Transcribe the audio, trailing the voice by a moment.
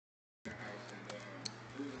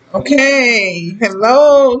Okay,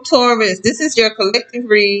 hello Taurus. This is your collective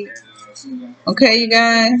read. Okay, you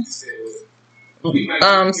guys.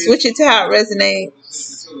 Switch it to how it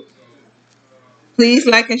resonates. Please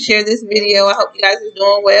like and share this video. I hope you guys are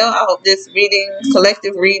doing well. I hope this reading,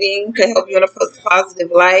 collective reading, could help you in a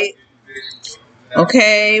positive light.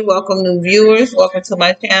 Okay, welcome new viewers. Welcome to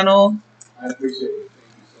my channel.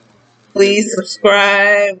 Please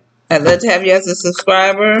subscribe. I'd love to have you as a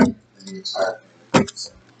subscriber.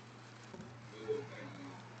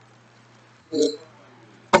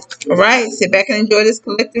 All right, sit back and enjoy this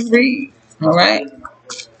collective read. All right,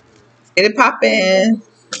 get it poppin'.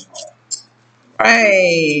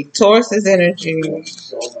 Right, Taurus's energy.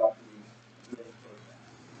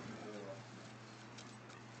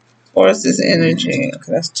 Taurus's energy.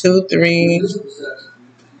 Okay, that's 2, 3,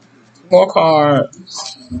 more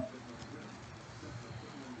cards.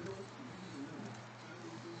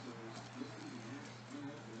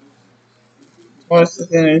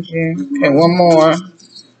 Taurus's energy. Okay, one more.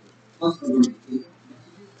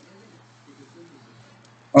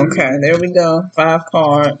 Okay, there we go. 5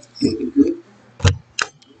 cards.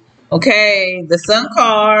 Okay, the Sun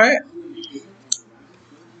card,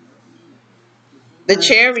 the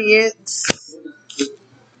Chariots,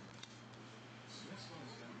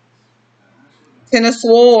 Ten of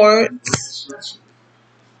Swords,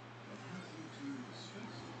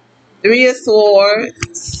 3 of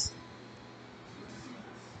Swords,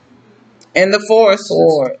 and the 4 of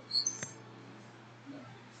Swords.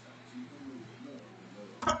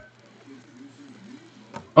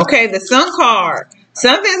 Okay, the Sun card.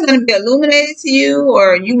 Something's going to be illuminated to you,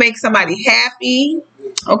 or you make somebody happy.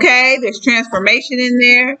 Okay, there's transformation in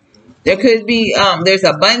there. There could be, there's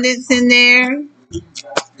abundance in there.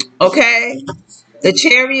 Okay, the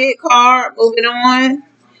Chariot card, moving on.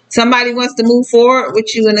 Somebody wants to move forward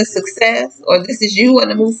with you in a success, or this is you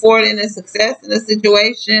want to move forward in a success in a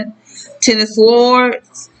situation. 10 of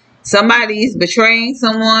Swords. Somebody's betraying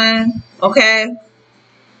someone. Okay,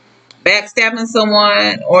 backstabbing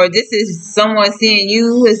someone, or this is someone seeing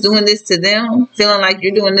you as doing this to them, feeling like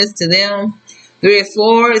you're doing this to them. 3 of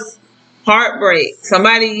Swords, heartbreak.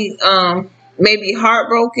 Somebody may be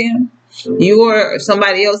heartbroken. You or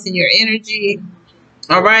somebody else in your energy.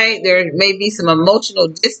 All right, there may be some emotional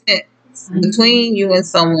distance between you and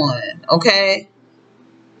someone. Okay,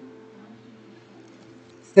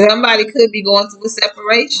 somebody could be going through a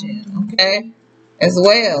separation. Okay, as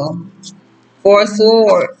well. 4 of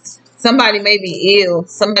Swords. Somebody may be ill.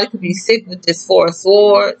 Somebody could be sick with this 4 of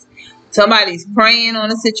Swords. Somebody's praying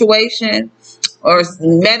on a situation or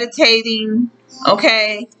meditating.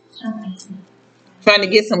 Okay. Trying to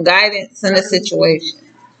get some guidance in a situation.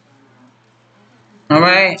 All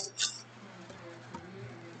right.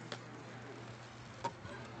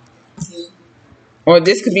 Or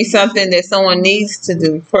this could be something that someone needs to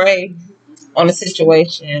do. Pray on a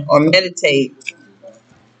situation or meditate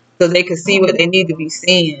so they can see what they need to be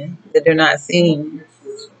seeing that they're not seeing.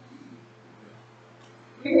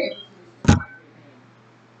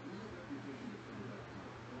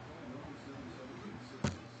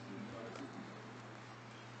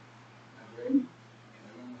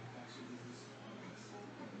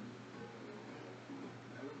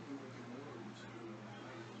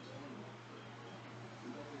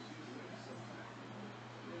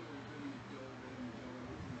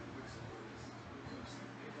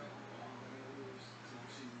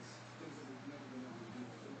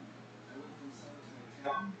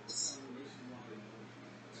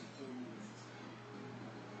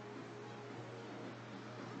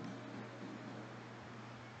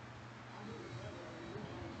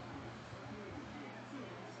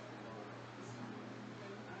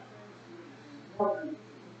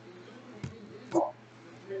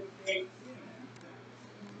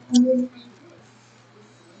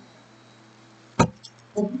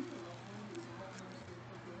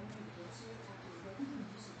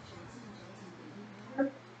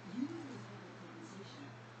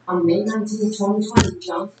 On May 19, 2020,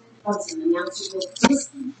 Johnson announced it will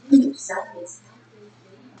discontinue selling its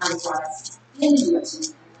products in the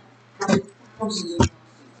U.S. after thousands of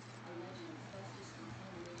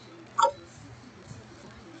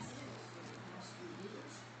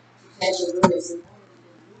potential lawyers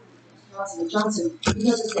and Johnson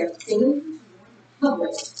because of their failure to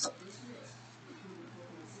public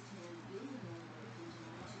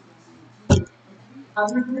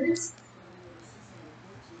other reporters.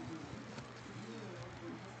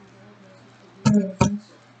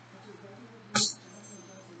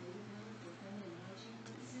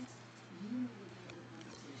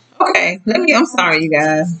 Okay, I'm sorry, you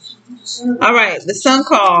guys. All right, the Sun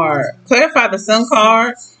card. Clarify the Sun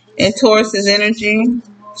card in Taurus's energy.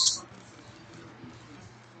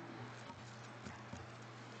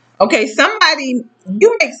 Okay,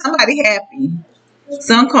 you make somebody happy.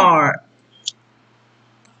 Sun card.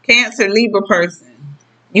 Cancer, Libra person.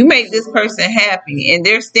 You make this person happy and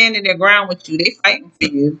they're standing their ground with you. They fighting for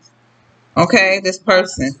you. Okay, this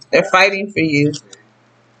person. They're fighting for you.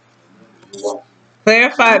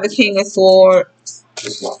 Clarify the King of Swords.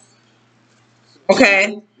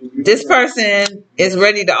 Okay. This person is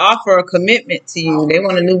ready to offer a commitment to you. They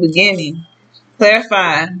want a new beginning.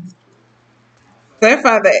 Clarify.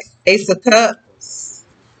 Clarify the Ace of Cups.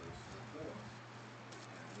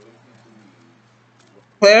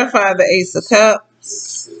 Clarify the Ace of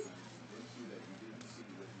Cups.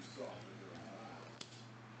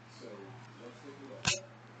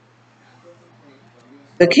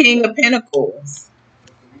 The King of Pentacles.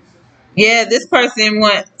 Yeah, this person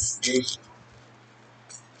wants.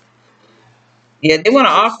 Yeah, they want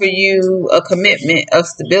to offer you a commitment of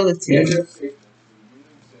stability.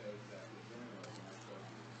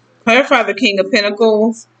 Clarify the King of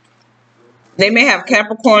Pentacles. They may have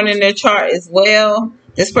Capricorn in their chart as well.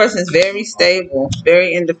 This person is very stable,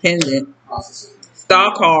 very independent.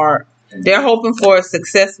 Star card. They're hoping for a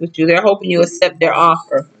success with you. They're hoping you accept their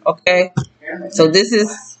offer. Okay? So this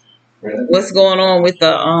is what's going on with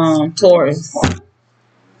the Taurus.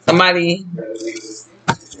 Somebody.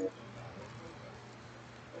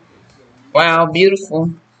 Wow,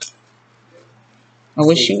 beautiful. I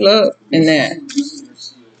wish you luck in that.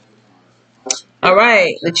 All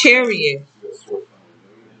right, the Chariot.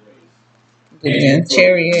 Again,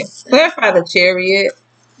 Chariot. Clarify the Chariot.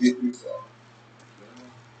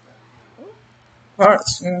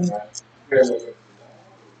 Hearts.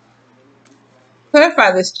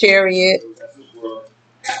 Clarify this Chariot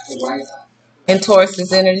in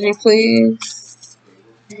Taurus's energy, please.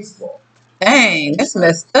 Dang, that's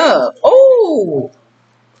messed up. Oh,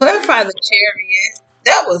 clarify the Chariot.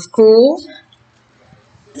 That was cool.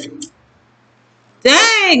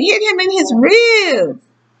 Dang, hit him in his rib.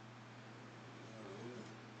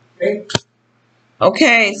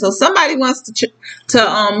 Okay, so somebody wants to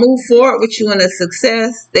move forward with you in a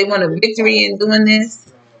success. They want a victory in doing this.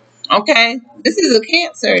 Okay, this is a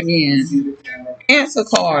Cancer again. Cancer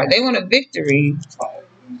card. They want a victory.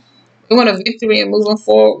 They want a victory in moving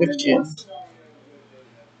forward with you.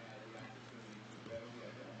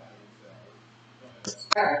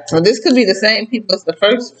 So this could be the same people as the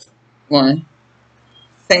first one.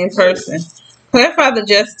 Same person. Clarify the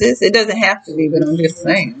Justice. It doesn't have to be, but I'm just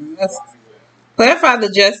saying. Clarify the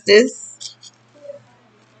Justice.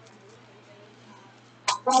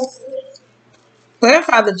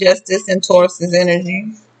 Clarify the Justice in Taurus's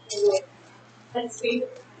energy.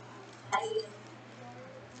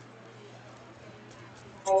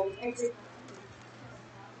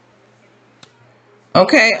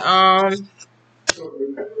 Okay,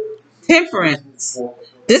 Temperance.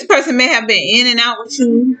 This person may have been in and out with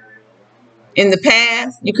you in the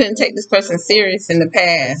past. You couldn't take this person serious in the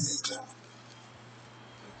past.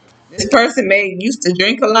 This person may used to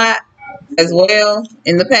drink a lot as well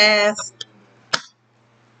in the past.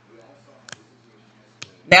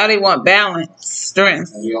 Now they want balance,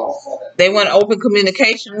 strength. They want open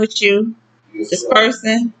communication with you. This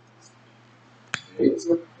person.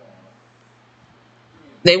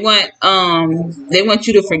 They want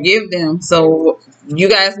you to forgive them. So you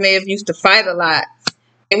guys may have used to fight a lot.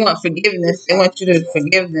 They want forgiveness. They want you to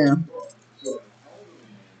forgive them.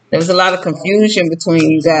 There was a lot of confusion between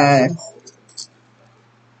you guys.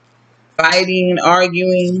 Fighting,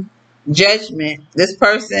 arguing, judgment. This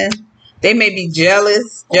person, they may be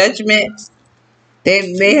jealous, judgment.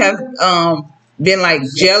 They may have been like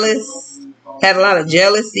jealous, had a lot of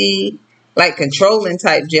jealousy, like controlling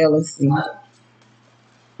type jealousy.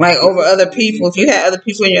 Like over other people. If you had other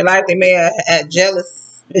people in your life, they may have been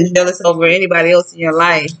jealous over anybody else in your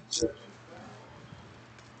life.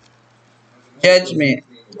 Judgment.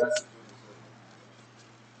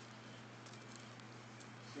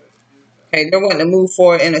 Okay, they're wanting to move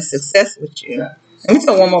forward in a success with you. Let me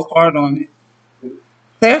tell one more card on it.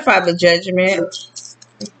 Clarify the Judgment.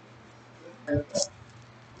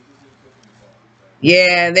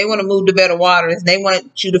 Yeah, they want to move to better waters. They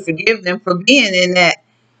want you to forgive them for being in that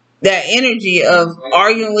energy of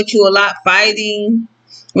arguing with you a lot, fighting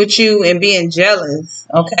with you, and being jealous.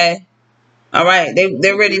 Okay. All right.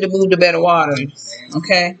 They're ready to move to better waters.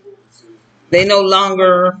 Okay. They no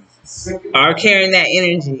longer are carrying that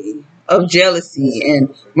energy of jealousy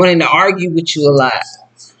and wanting to argue with you a lot.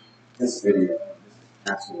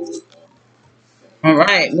 All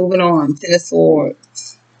right, moving on to the sword.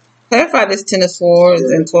 Clarify this Ten of Swords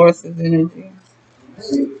and Taurus's energy.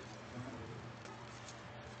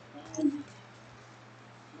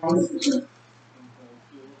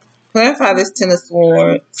 Clarify this Ten of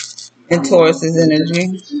Swords and Taurus's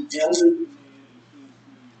energy.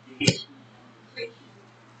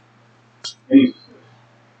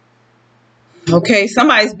 Okay,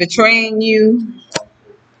 somebody's betraying you.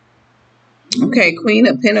 Okay, Queen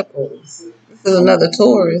of Pentacles. This is another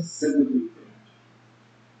Taurus.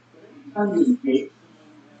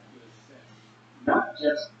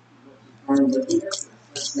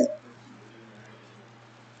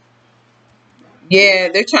 Yeah,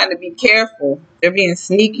 they're trying to be careful. They're being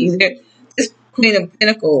sneaky. This Queen of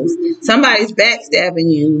Pentacles. Somebody's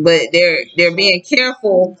backstabbing you, but they're being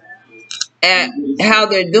careful at how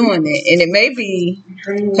they're doing it. And it may be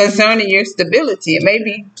concerning your stability. It may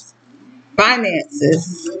be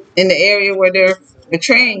finances in the area where they're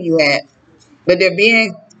betraying you at. But they're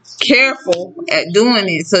being careful at doing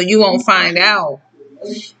it so you won't find out.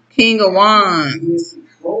 King of Wands.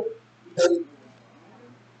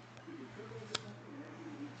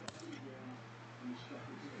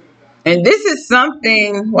 And this is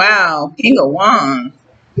something, wow, King of Wands.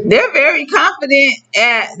 They're very confident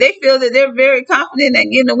they feel that they're very confident at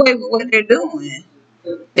getting away with what they're doing.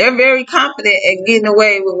 They're very confident at getting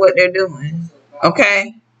away with what they're doing.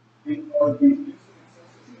 Okay?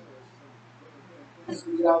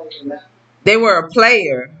 They were a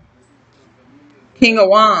player. King of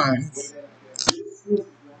Wands.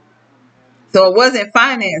 So it wasn't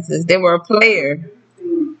finances. They were a player.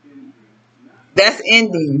 That's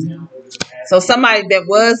ending. So somebody that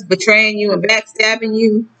was betraying you and backstabbing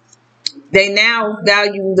you, they now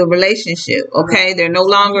value the relationship. Okay? They're no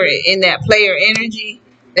longer in that player energy.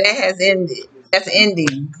 That has ended. That's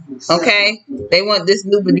ending. Okay? They want this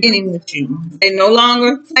new beginning with you. They're no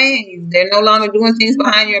longer playing you. They're no longer doing things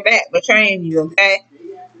behind your back, betraying you. Okay?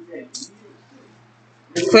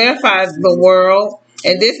 Clarify the world.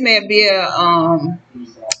 And this may be a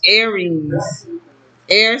Aries,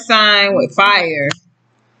 air sign with fire.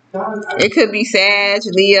 It could be Sag,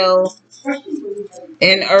 Leo,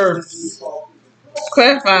 and Earth.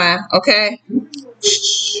 Clarify, okay?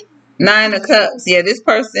 Nine of Cups. Yeah, this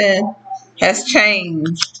person has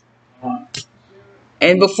changed.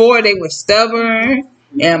 And before they were stubborn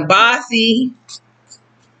and bossy,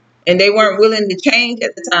 and they weren't willing to change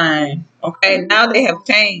at the time. Okay, now they have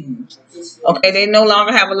changed. Okay, they no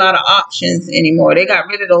longer have a lot of options anymore. They got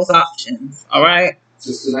rid of those options. All right.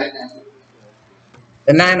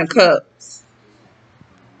 The Nine of Cups.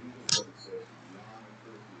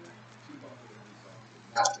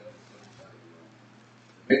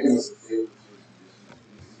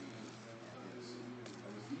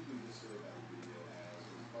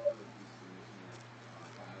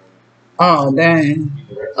 Oh, dang.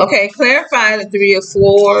 Okay, clarify the Three of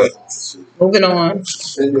Swords. Moving on.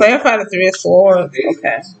 Clarify the Three of Swords.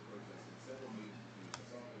 Okay.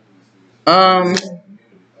 Um,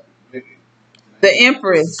 the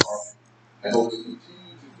Empress.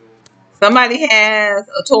 Somebody has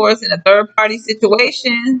a Taurus in a third party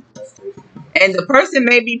situation, and the person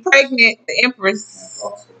may be pregnant. The Empress,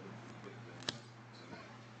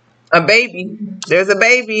 a baby. There's a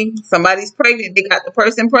baby. Somebody's pregnant. They got the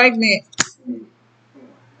person pregnant.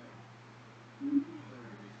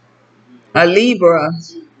 A Libra.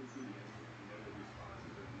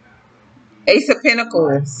 Ace of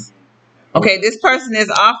Pentacles. Okay, this person is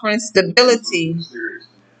offering stability.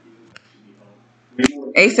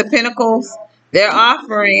 Ace of Pentacles. They're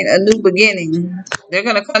offering a new beginning. They're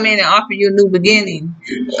going to come in and offer you a new beginning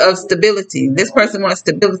of stability. This person wants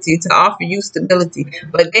stability, to offer you stability.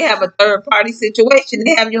 But they have a third party situation.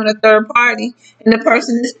 They have you in a third party, and the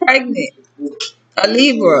person is pregnant. A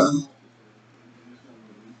Libra.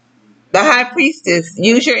 The High Priestess.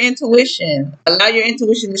 Use your intuition. Allow your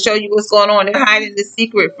intuition to show you what's going on. They're hiding the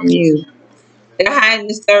secret from you. They're hiding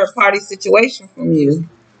this third party situation from you.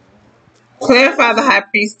 Clarify the High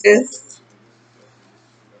Priestess.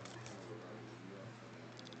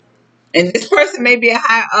 And this person may be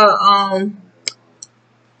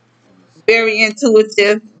very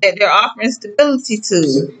intuitive that they're offering stability to.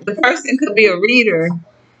 The person could be a reader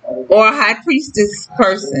or a High Priestess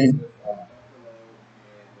person.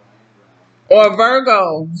 Or a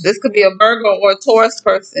Virgo. This could be a Virgo or a Taurus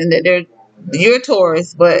person that you're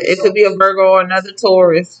Taurus, but it could be a Virgo or another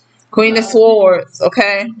Taurus. Queen of Swords,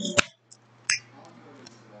 okay?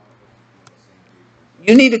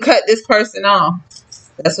 You need to cut this person off.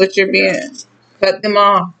 That's what you're being. Cut them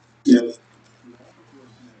off.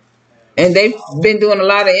 And they've been doing a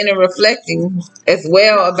lot of inner reflecting as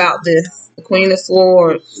well about this. The Queen of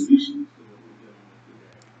Swords.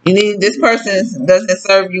 You need, this person doesn't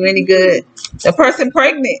serve you any good. The person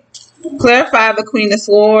pregnant. Clarify the Queen of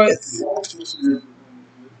Swords.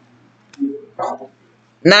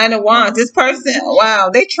 Nine of Wands. This person, wow,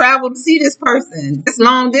 they travel to see this person. It's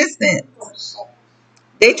long distance.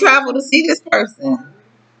 They travel to see this person.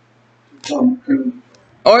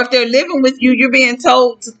 Or if they're living with you, you're being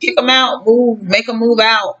told to kick them out, move, make them move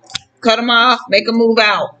out. Cut them off, make them move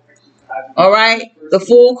out. All right? The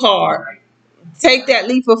Fool card. Take that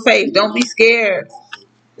leap of faith. Don't be scared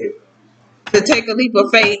to take a leap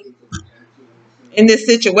of faith in this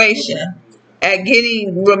situation at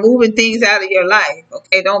removing things out of your life.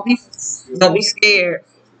 Okay, don't be scared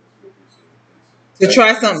to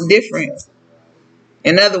try something different.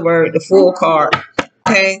 In other words, the Fool card.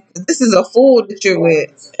 Okay, this is a fool that you're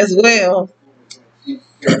with as well.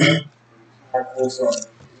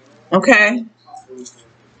 Okay.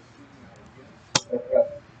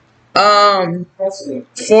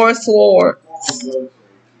 Four Swords.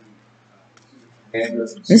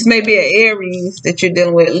 This may be an Aries that you're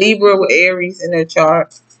dealing with. Libra with Aries in their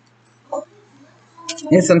chart.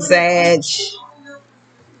 And some Sag.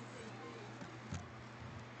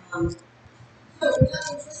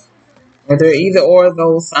 Or they're either or of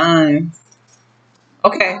those signs.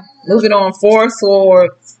 Okay, moving on. Four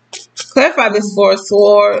Swords. Clarify this Four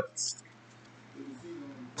Swords.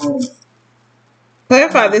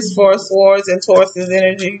 Clarify this Four Swords and Taurus's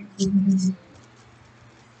energy.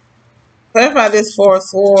 Clarify this Four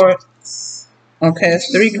Swords. Okay, it's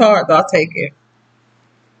 3 cards. I'll take it.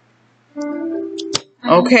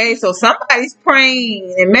 Okay, so somebody's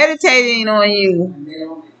praying and meditating on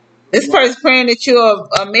you. This person's praying that you'll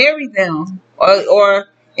marry them or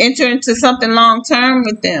enter into something long term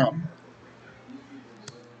with them.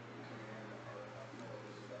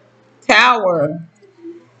 Tower.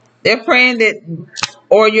 They're praying that,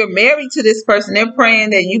 or you're married to this person. They're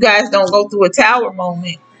praying that you guys don't go through a tower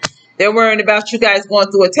moment. They're worried about you guys going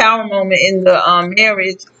through a tower moment in the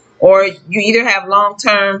marriage, or you either have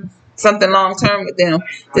something long term with them.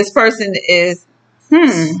 This person is,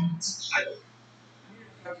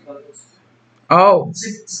 oh,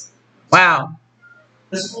 wow.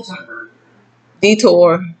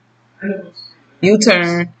 Detour.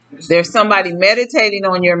 U-turn. There's somebody meditating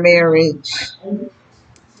on your marriage,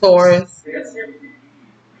 Taurus.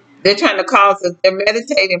 They're trying to cause it. They're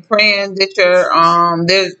meditating, praying that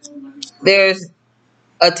there's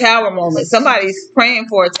a tower moment. Somebody's praying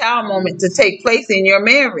for a tower moment to take place in your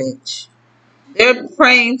marriage. They're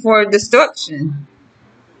praying for destruction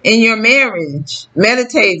in your marriage.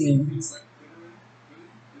 Meditating.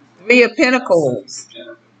 3 of Pentacles.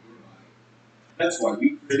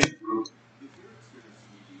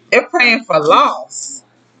 They're praying for loss.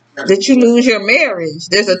 That you lose your marriage.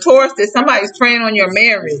 There's a Taurus that somebody's praying on your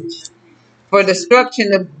marriage for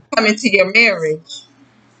destruction to come into your marriage.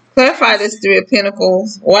 Clarify this 3 of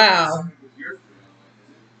Pentacles. Wow.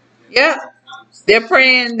 Yep. They're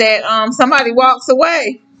praying that somebody walks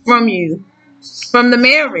away from you, from the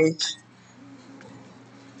marriage.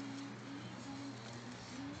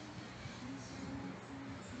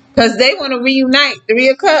 Because they want to reunite. 3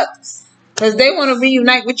 of Cups. Because they want to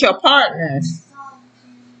reunite with your partner.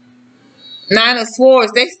 9 of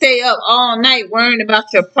Swords. They stay up all night worrying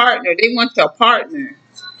about your partner. They want your partner.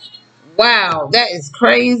 Wow, that is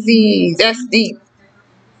crazy. That's deep.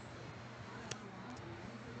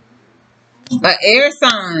 An air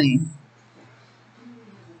sign.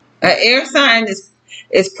 An air sign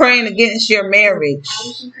is praying against your marriage.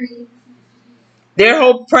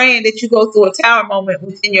 They're praying that you go through a tower moment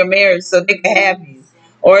within your marriage so they can have you.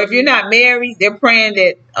 Or if you're not married, they're praying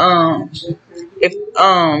that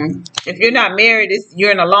if you're not married,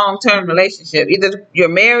 you're in a long-term relationship. Either you're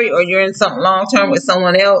married or you're in something long-term with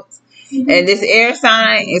someone else. And this air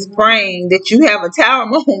sign is praying that you have a tower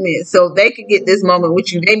moment so they can get this moment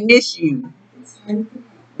with you. They miss you.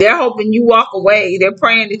 They're hoping you walk away. They're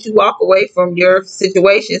praying that you walk away from your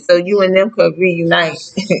situation so you and them could reunite.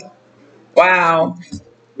 Wow.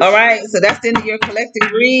 All right. So that's the end of your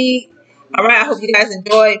collective read. All right. I hope you guys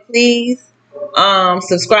enjoyed. Please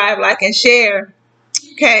subscribe, like, and share.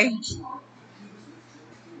 Okay.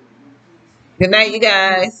 Good night, you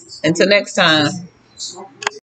guys. Until next time.